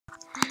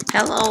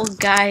Hello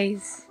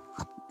guys,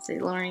 it's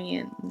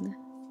Alorean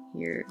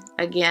here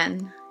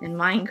again in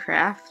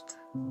Minecraft.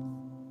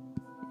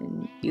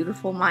 In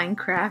beautiful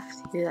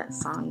Minecraft. Hear that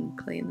song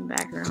play in the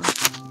background?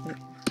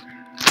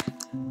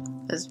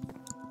 Let's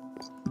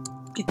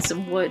get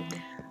some wood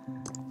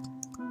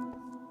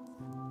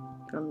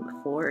from the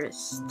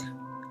forest.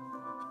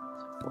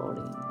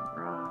 Floating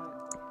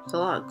rock. There's a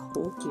lot of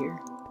coal here.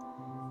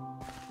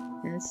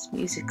 And this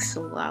music's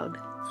so loud.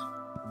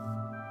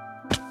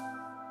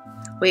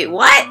 Wait,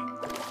 what?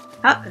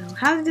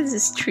 How did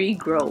this tree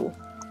grow?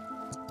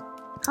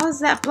 How is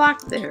that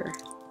block there?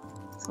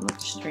 So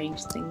much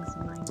strange things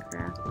in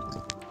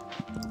Minecraft.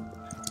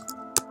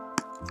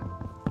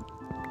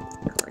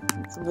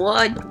 Collecting some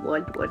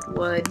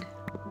wood.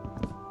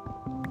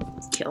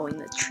 Killing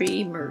the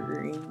tree,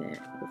 murdering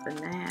it with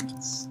an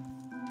axe.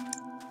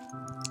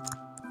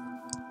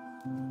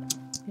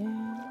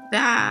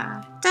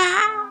 Yeah,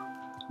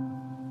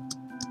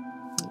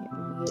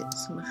 get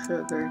some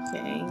sugar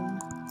cane.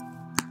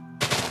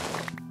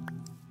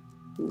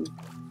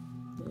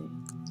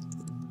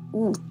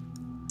 Ooh,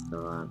 a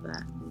lot of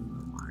that in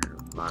the water.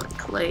 A lot of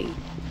clay.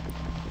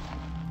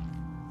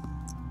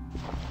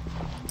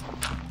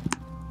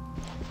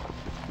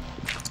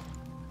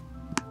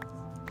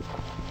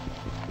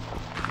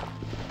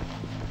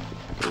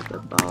 Dig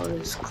up all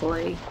this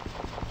clay.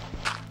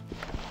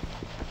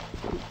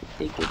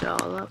 Dig it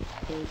all up.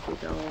 Dig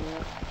it all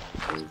up.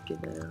 Dig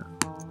it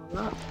all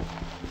up.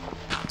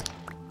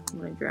 I'm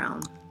gonna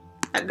drown.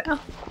 I know.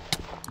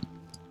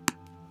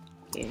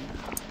 Okay,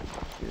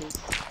 I'm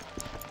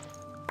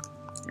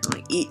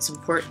gonna eat some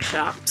pork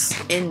chops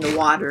in the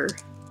water.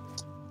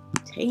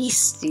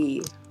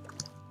 Tasty.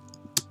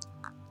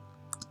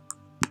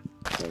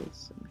 Okay,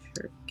 some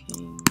sugar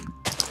cane.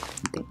 I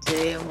think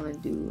today I'm gonna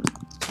do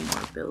some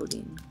more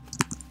building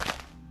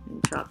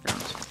and chop down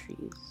some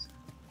trees.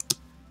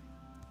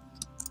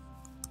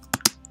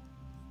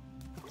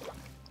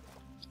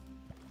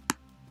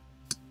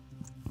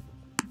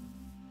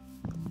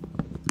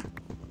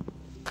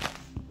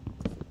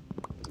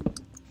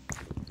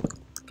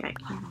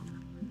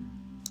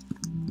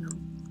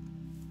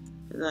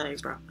 I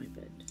brought my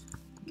bed.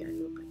 Gotta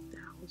go back to the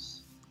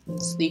house. I'm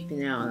sleeping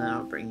now, and then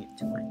I'll bring it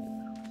to my new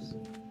house.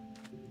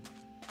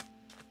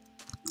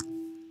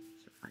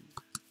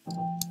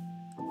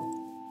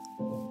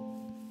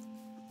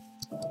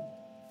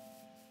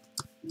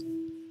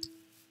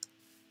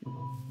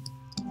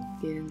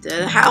 Get into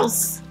the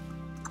house!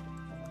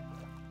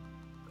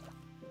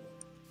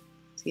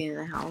 Let's get in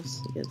the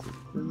house because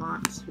the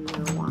monsters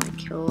don't want to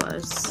kill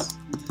us.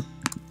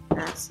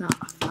 That's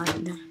not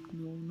fun.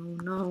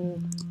 No.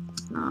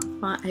 Not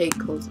fun. Hey,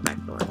 close the back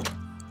door.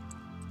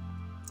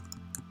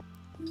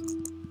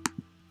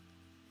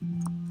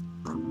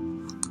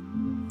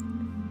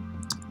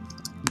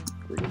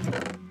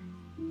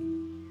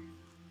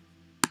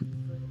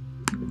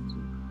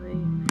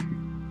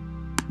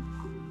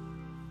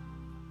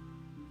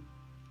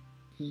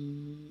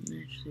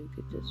 Actually, we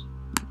could just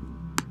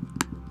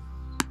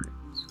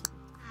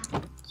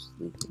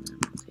sleep and then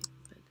I'll take the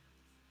bed.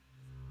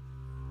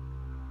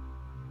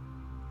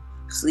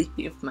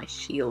 Sleeping with my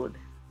shield.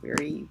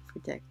 Very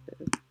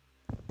protective.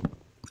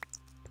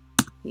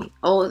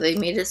 Oh, they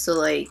made it so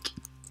like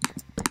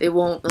it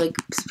won't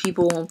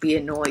people won't be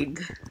annoyed.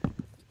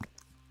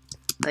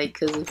 Like,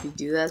 cause if you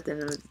do that,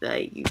 then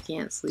like you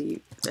can't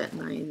sleep at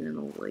night, and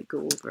it'll like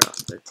go over all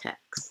the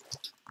text.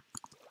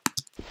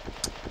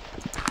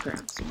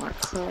 Grab some more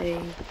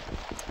clay.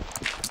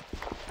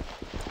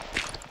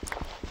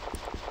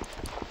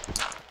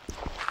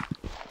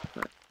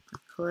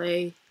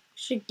 Clay.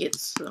 Should get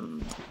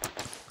some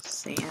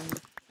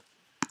sand.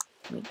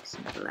 Make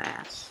some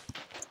glass.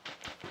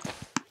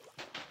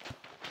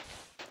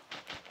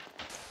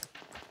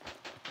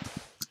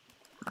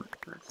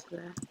 What's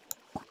that?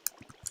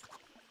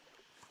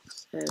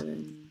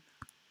 7.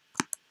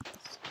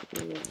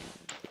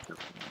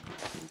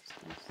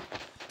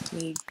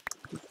 Need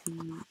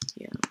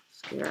yeah,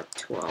 let's get up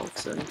 12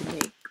 so we can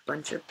make a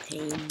bunch of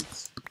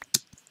panes.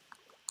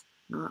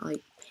 Not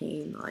like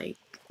pain like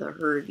the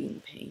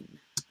hurting pain.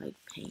 Like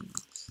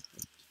panes.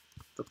 Like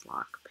the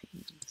block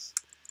panes.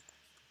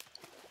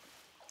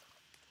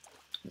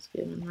 Let's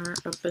get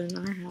up in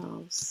our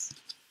house.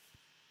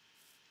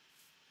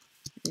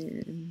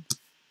 And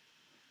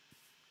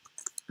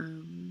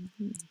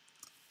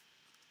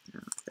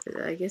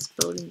I guess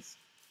buildings.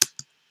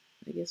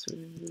 I guess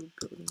we're gonna do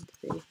building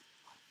today.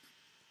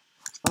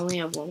 I only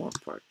have one more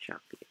pork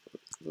chop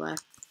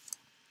left,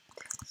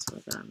 so I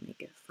gotta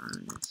make a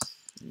furnace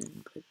and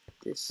then put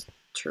this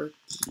turkey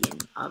in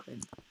the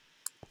oven.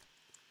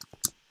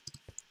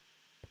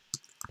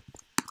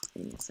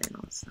 And yes, I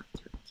know it's not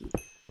turkey.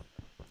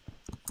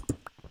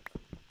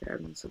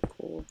 Grabbing some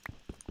coal.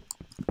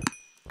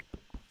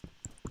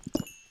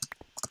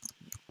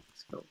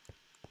 Let's go.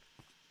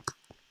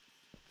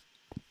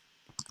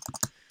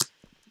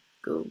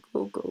 Go.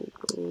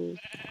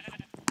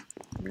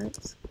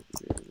 Let's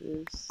do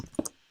this.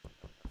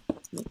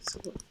 Makes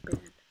it look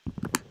bad.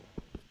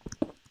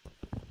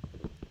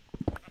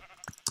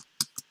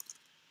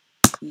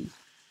 squeaky.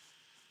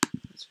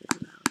 That's very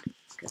loud. I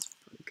guess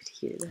you could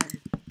hear that.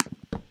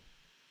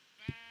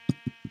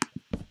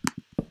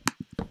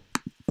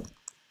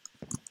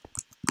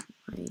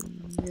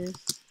 This.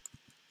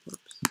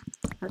 Whoops.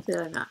 How did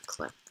I not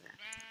collect that?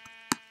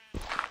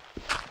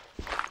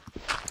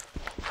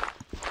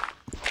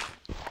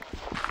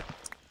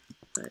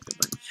 There's a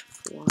bunch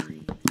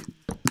flying.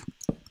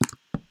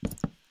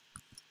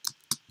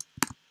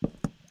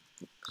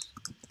 Oops.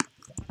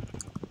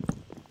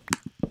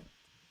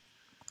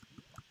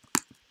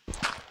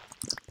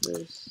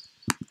 This.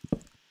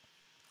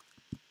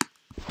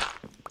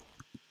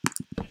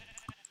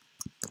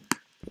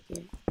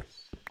 Pickaxe.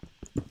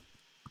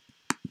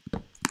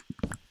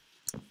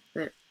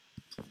 There.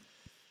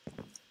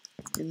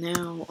 And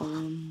now,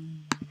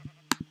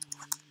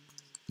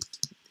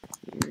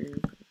 here,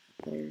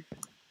 there,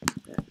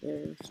 that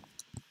there.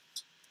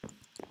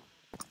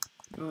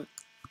 Oh,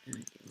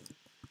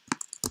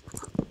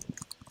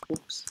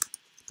 oops.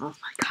 Oh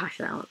my gosh,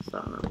 that one's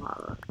on the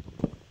lava.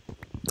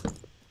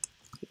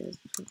 Yes,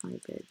 put my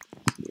bed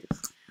here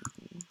for now.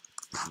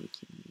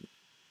 Making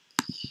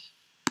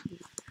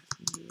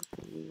it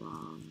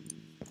along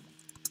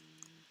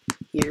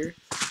here.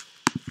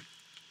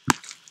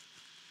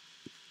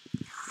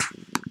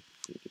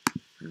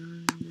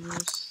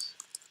 This.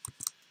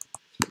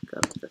 Pick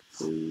up the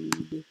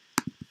food.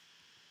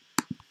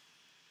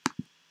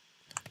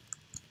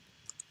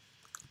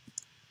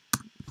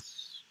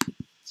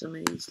 Some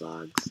of these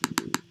logs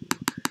into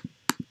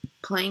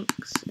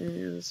planks,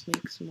 and let's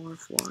make some more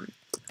flooring.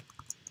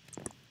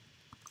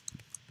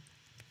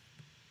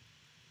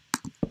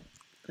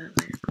 That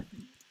there, put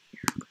it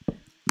here.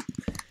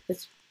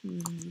 Let's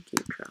make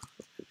it drop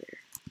over there.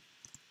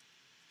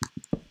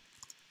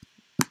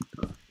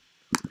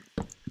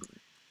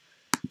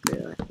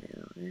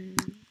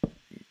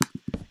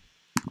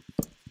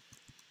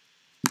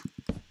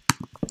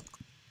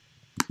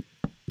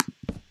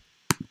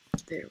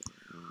 There,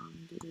 we're on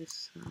this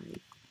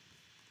side.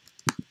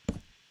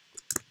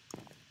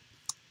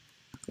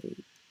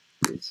 Wait,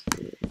 this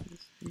there,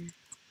 this there.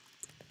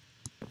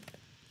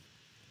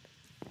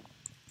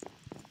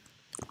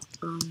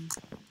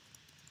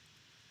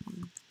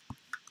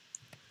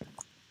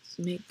 Let's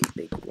make a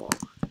big wall.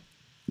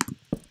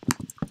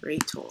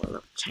 Great Wall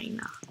of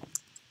China.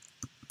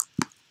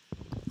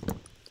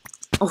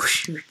 Oh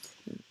shoot.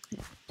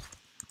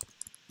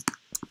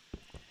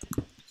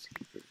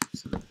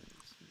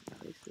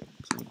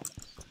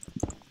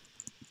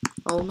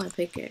 Oh, my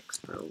pickaxe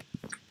broke.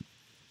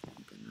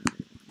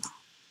 Another one.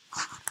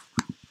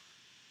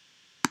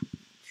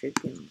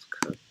 Chicken's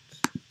cooked.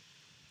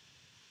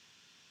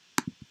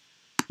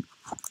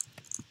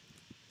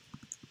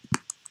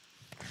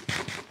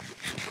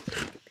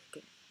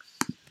 Pickaxe.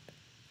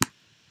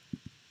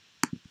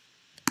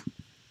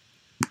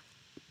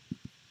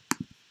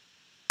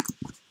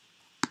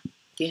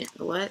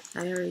 What? I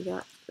already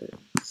got the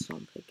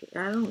stone pickaxe.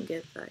 I don't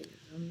get that.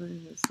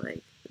 Sometimes it's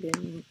like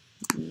getting.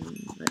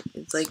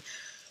 It's like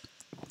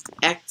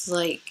acts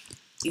like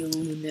you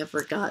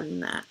never gotten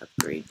that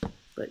upgrade,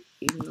 but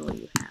even though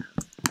you have.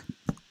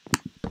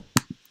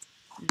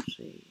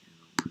 Actually,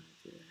 I don't want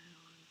to do that. I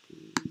want to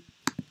do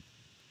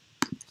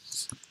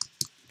this.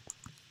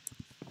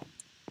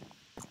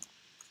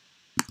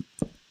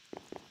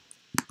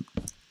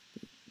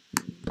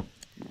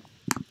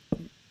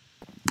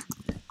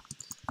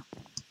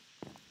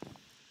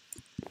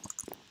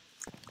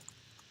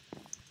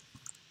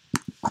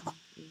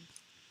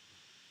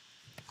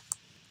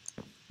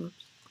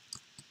 Whoops.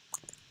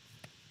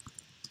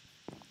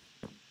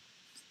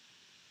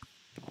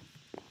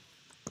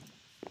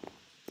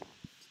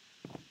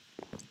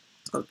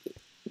 Okay.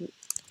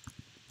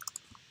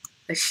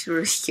 I should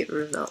really get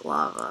rid of that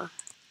lava.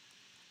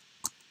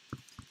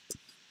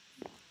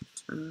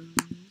 There's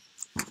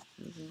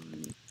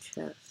only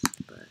chest,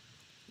 but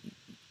I can't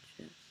make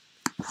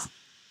chest.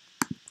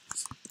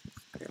 Let's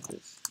grab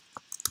this.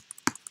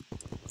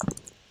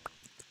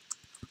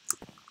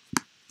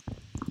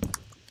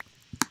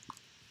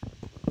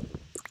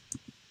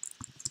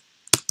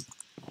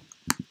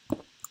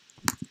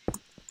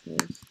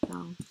 This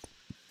house.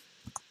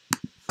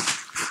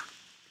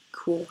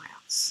 Cool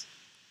house.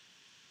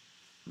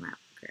 I'm gonna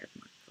grab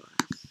my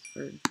glass.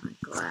 Or my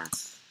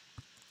glass.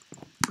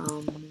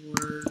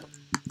 More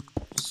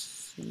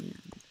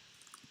sand.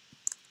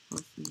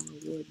 Also more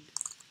wood.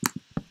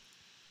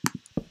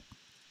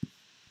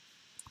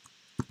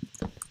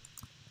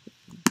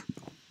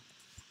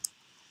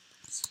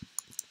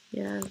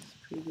 Yeah, it's a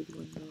pretty good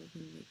window.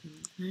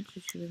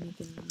 Actually, should I make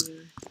another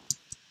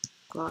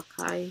block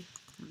high?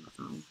 I don't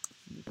know.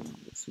 Maybe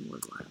I'll get some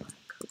wood while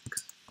that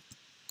cooks.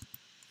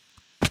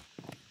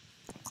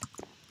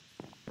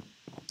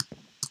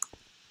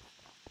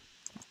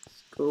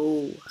 Let's go.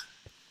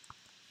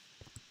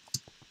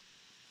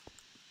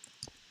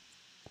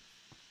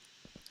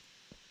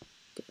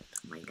 Get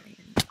my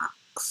iron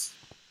axe.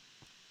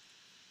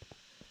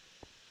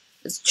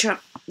 Let's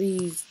chop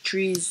these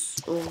trees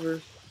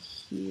over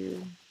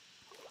here.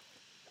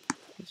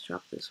 Let's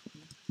chop this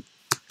one.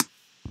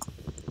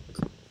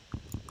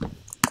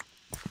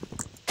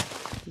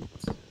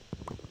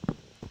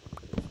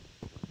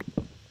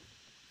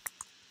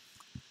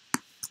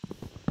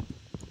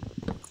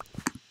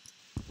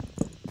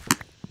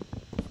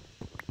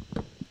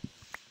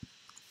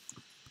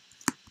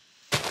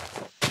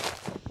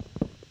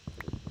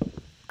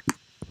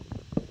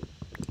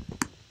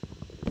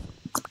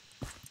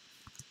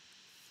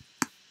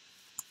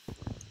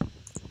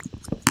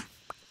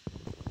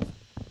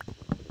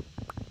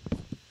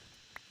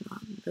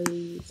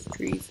 these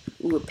trees.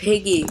 Ooh, a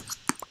piggy.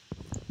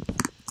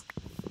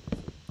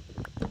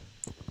 I'm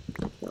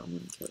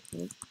gonna kill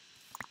it.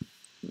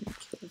 I'm gonna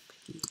kill a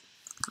piggy.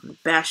 I'm gonna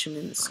bash him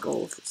in the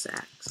skull with this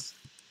axe.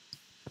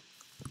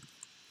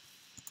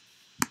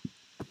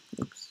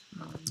 Oops.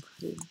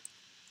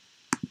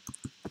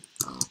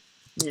 Oh,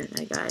 yeah,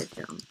 I gotta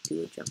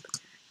do a jump attack.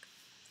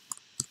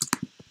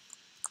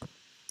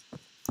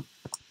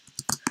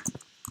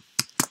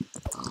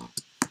 Oh,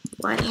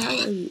 why the hell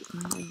are you? I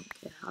don't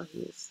care how he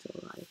is still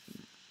alive.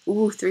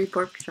 Ooh, 3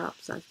 pork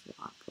chops. That's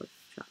a lot of pork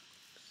chops.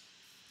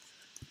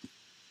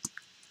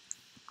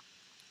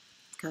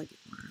 Gotta get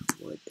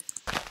more wood.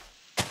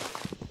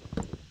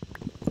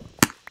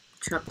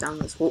 Chop down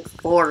this whole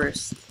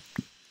forest.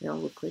 It'll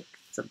look like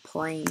some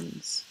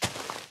plains.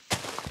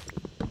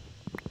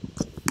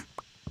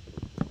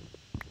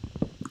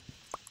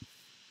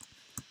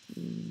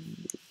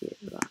 Get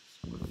lots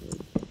more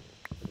wood.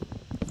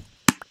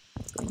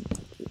 Going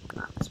to get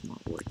lots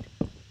more wood.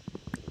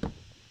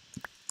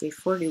 Okay,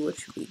 40 wood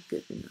should be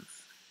good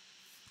enough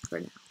for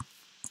now.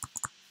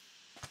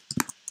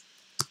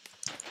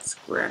 Let's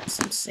grab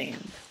some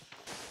sand.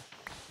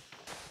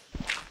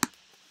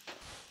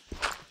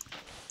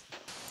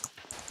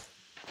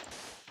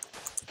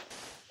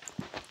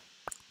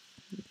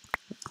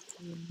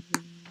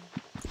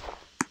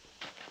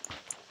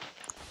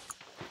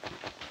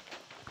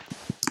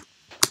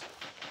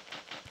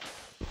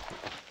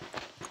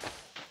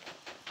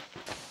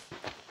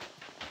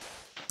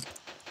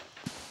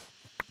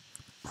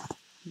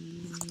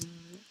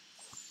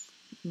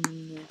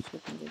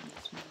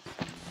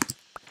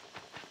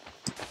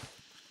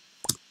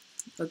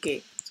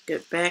 Okay, let's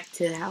get back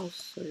to the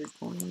house. We're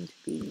going to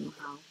be new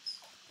house.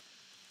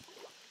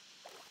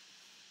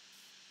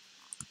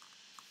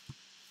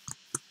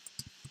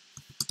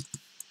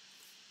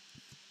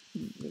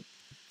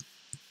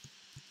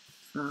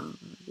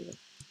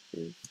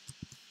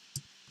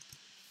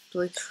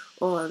 Like,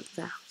 oh,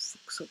 the house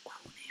looks so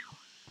cool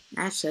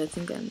now. Actually, I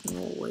think I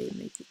know a way to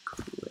make it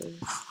cooler.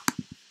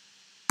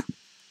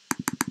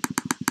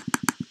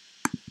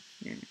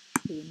 Yeah,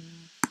 good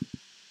enough.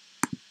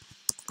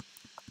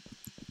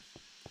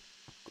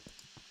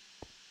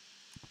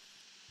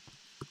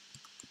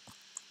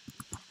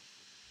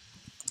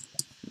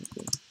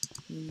 Okay,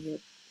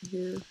 get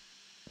here.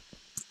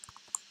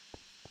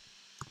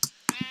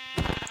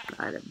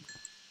 Got him.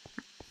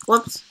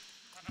 Whoops.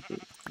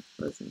 It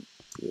wasn't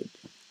good.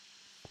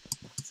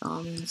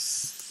 Zombies.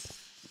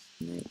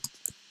 Night.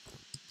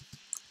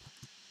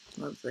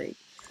 I was like,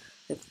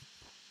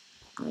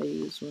 I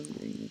was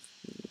wondering if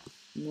it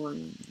was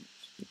morning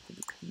actually for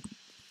the paint.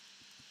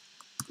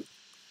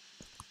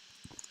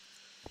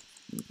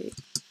 Okay,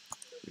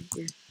 over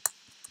here.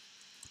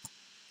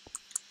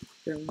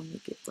 Don't want to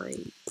get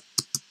light.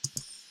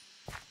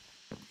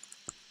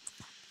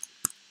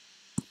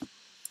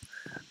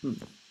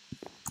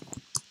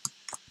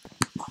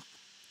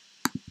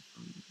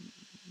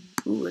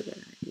 Ooh, I got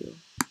an idea.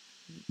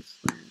 Make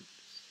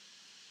slabs.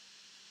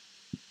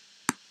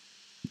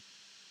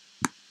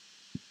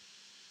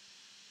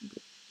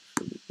 Okay,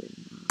 should be good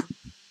enough.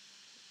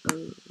 Oh,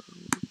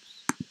 oops.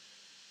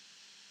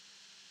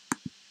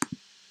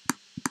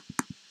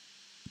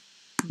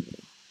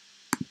 Okay.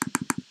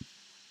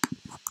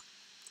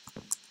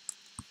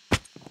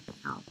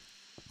 Ow.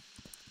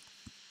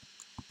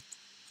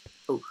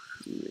 Oh,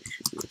 shoot, I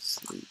should be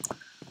asleep.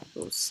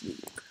 Go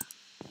sleep.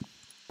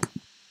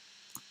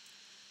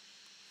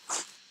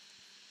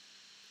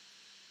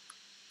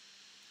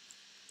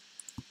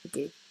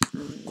 Okay,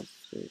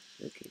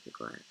 okay, the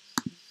glass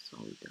is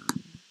all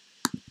done.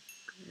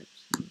 Grab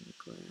some of the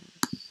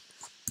glass.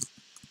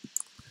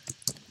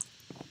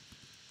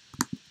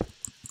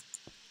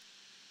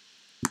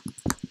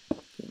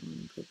 Okay, I'm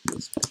gonna put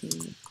this pane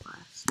of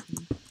glass in.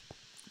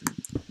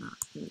 Not,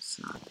 it's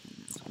not pane,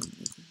 that's what I'm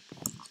making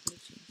pane. I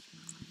changed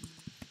my mind.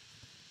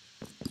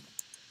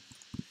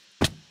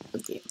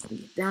 Okay, I'm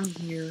gonna get down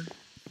here.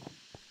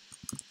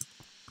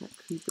 That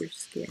creeper's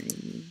scaring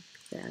me.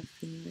 I have a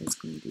feeling that it's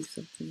gonna do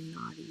something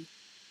naughty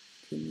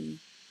to me.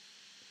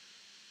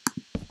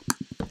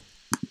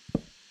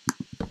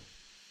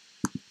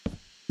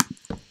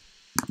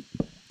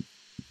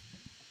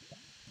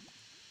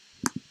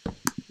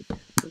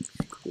 Looks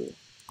cool.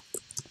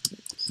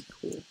 Looks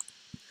cool.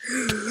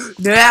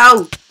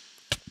 No!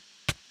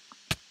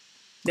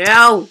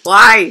 No!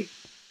 Why?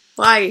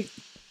 Why?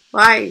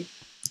 Why?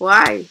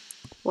 Why?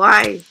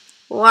 Why?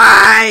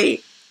 Why?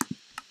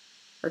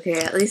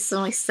 Okay, at least some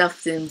of my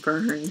stuff didn't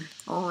burn.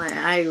 Oh my,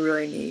 I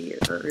really need to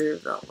get rid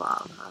of the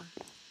lava.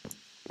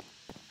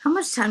 How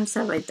much times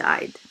have I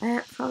died? I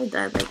have probably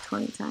died like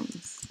 20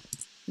 times.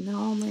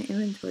 No, my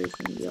inventory's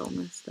gonna be all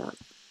messed up.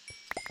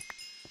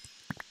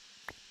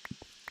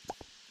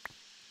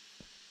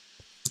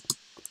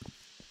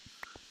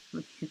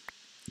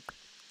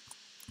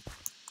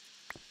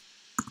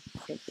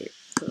 Okay,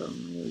 put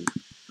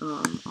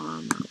my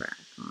armor rack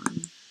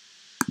on.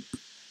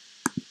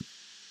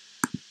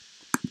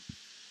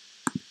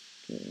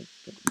 Okay, let's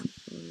get my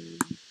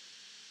sword.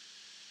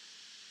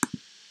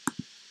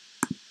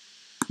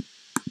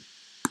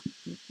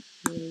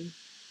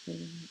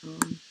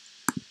 And,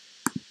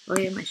 oh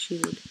yeah, my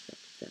shield.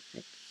 That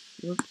back.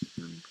 Whoops,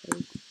 wrong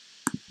place.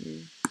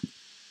 Here.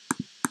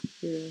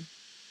 Here.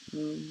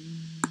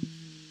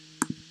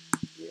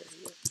 Here.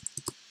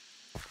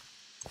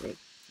 Okay,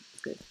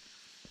 good.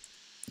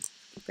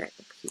 Get back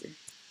up here.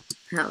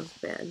 That was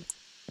bad.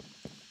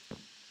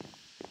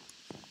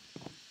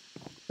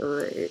 So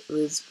it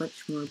was much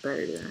more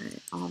better than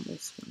I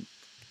almost went.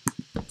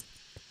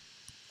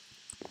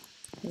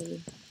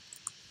 Okay.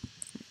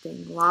 That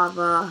dang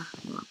lava.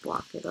 I'm gonna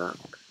block it up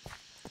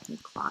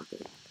and clog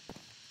it.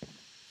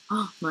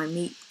 Oh, my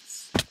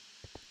meats.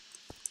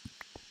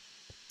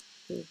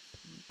 Okay, I'm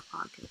gonna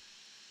clog it.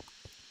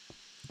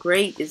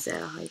 Great, is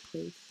that a high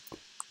place?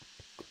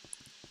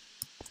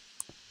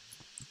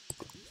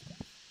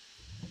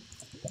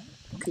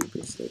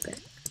 Creepers, stay back.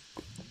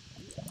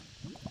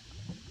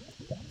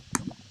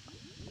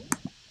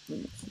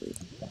 Actually,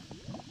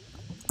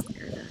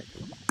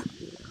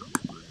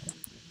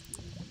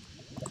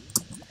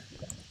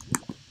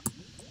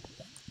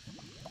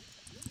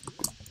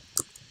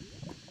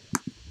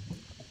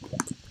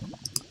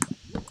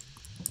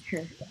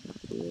 here, I'll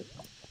do it.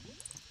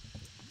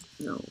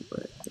 No,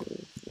 but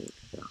it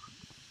go.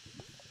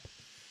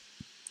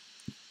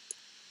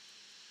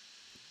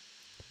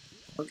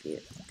 Okay, I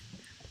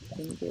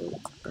think it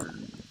will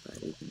burn, but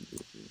we can do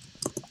it.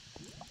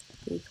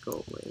 Please go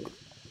away.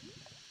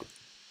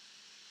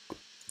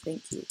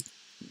 Thank you.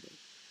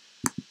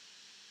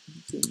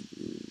 Okay.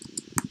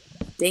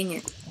 Dang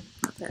it.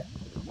 Not that.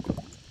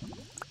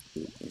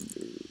 We can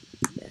do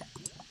that.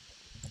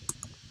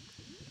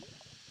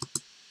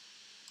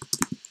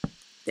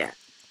 That.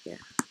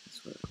 Yeah, that's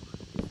what I want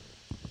to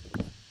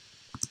do.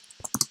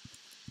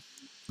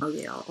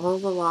 Okay, all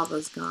the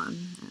lava's gone.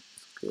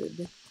 That's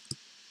good.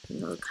 You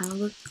know, it kind of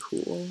looks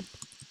cool.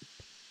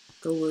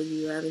 So would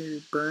you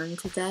rather burn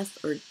to death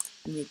or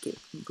make it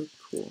look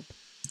cool?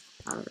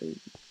 Or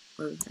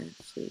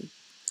actually,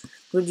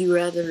 would you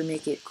rather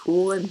make it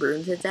cool and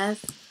burn to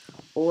death?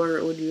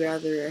 Or would you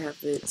rather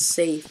have it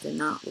safe and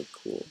not look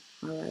cool?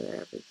 I'd rather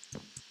have it.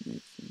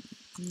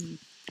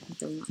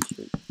 I'm not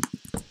sure.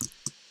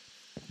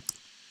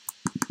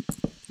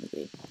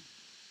 Okay.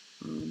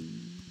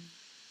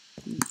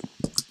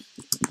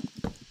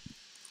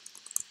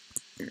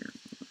 Here.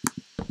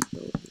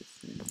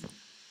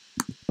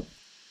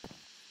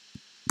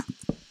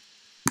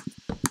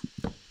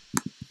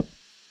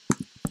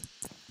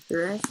 The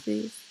rest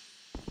is,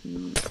 you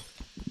know, that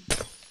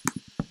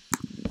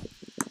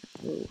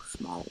little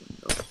small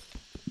window.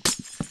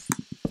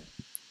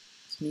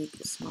 Let's make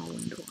a small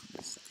window on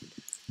this side.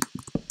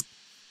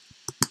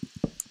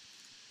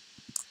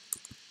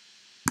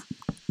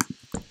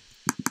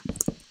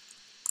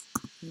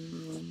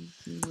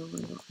 Single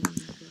window on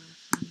the glass.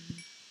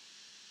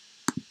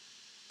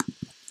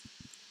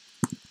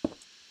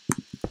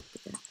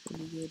 That's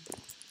pretty good.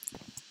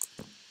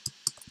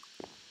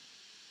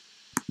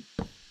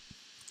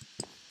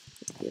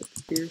 Get up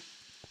here.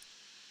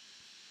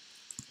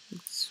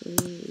 This way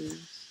is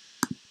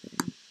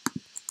there.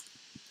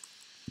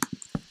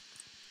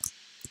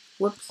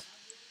 Whoops.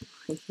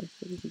 I guess I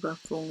was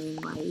ruffling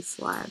my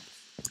slabs.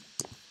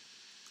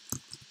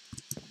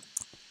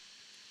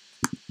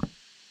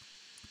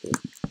 Okay.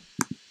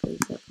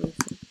 Place that, place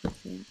that, place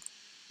that.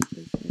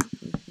 Place that, place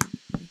that, place that.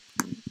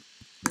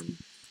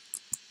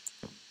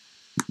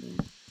 Place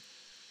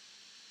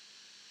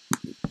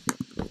that.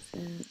 Place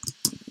that.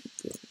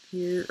 Get up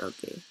here.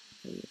 Okay.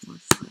 I get more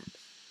slabs.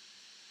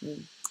 Not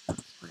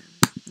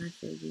slabs.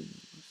 Actually, I do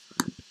need more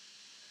slabs.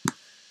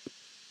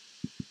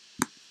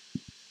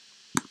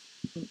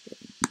 Okay.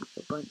 A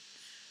bunch.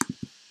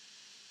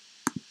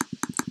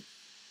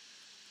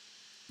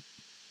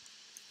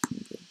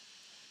 Okay.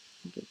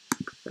 Get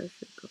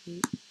pressure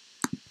plate.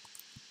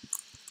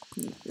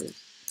 Make this.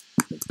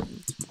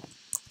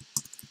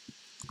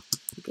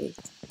 Okay.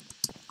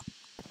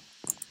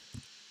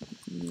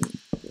 Make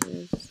the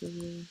rest of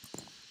this.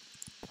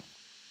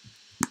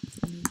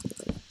 Make it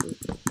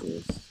like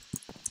this.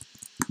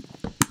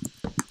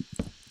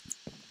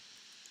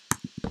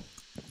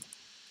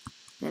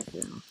 That's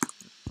enough.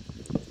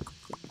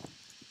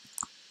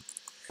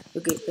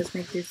 Okay, let's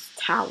make this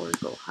tower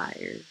go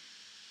higher.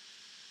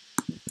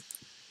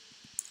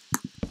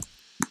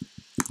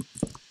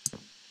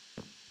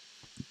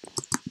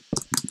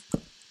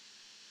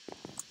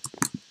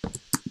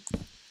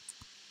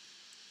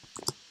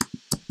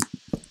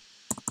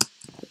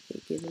 Okay,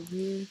 get over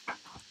here.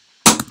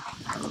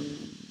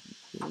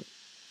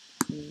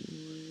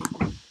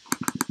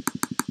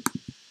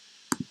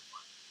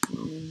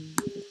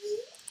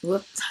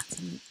 Whoops, I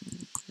didn't.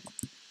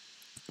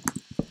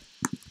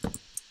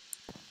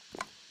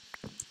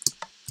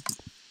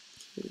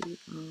 Okay,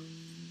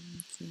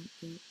 can't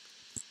get.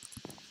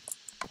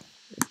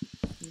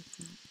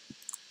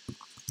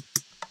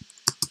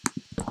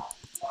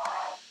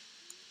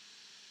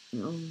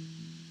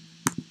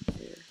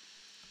 There.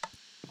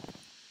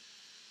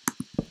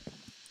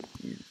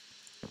 Yeah.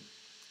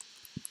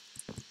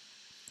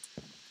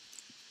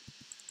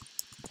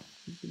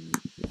 You can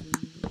make the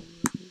window a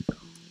little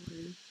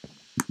taller.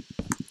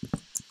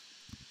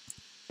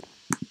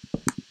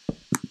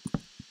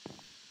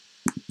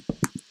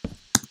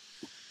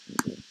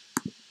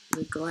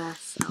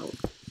 glass out.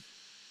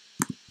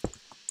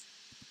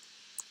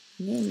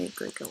 I need to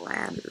make like a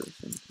ladder or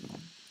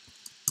something.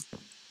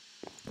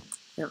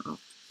 I don't know.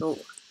 So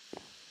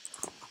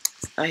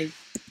I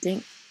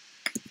think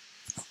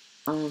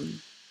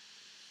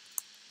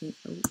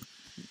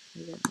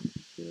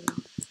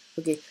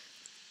okay,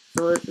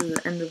 so this is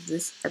the end of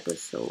this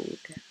episode.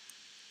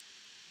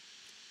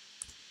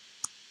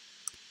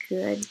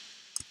 Good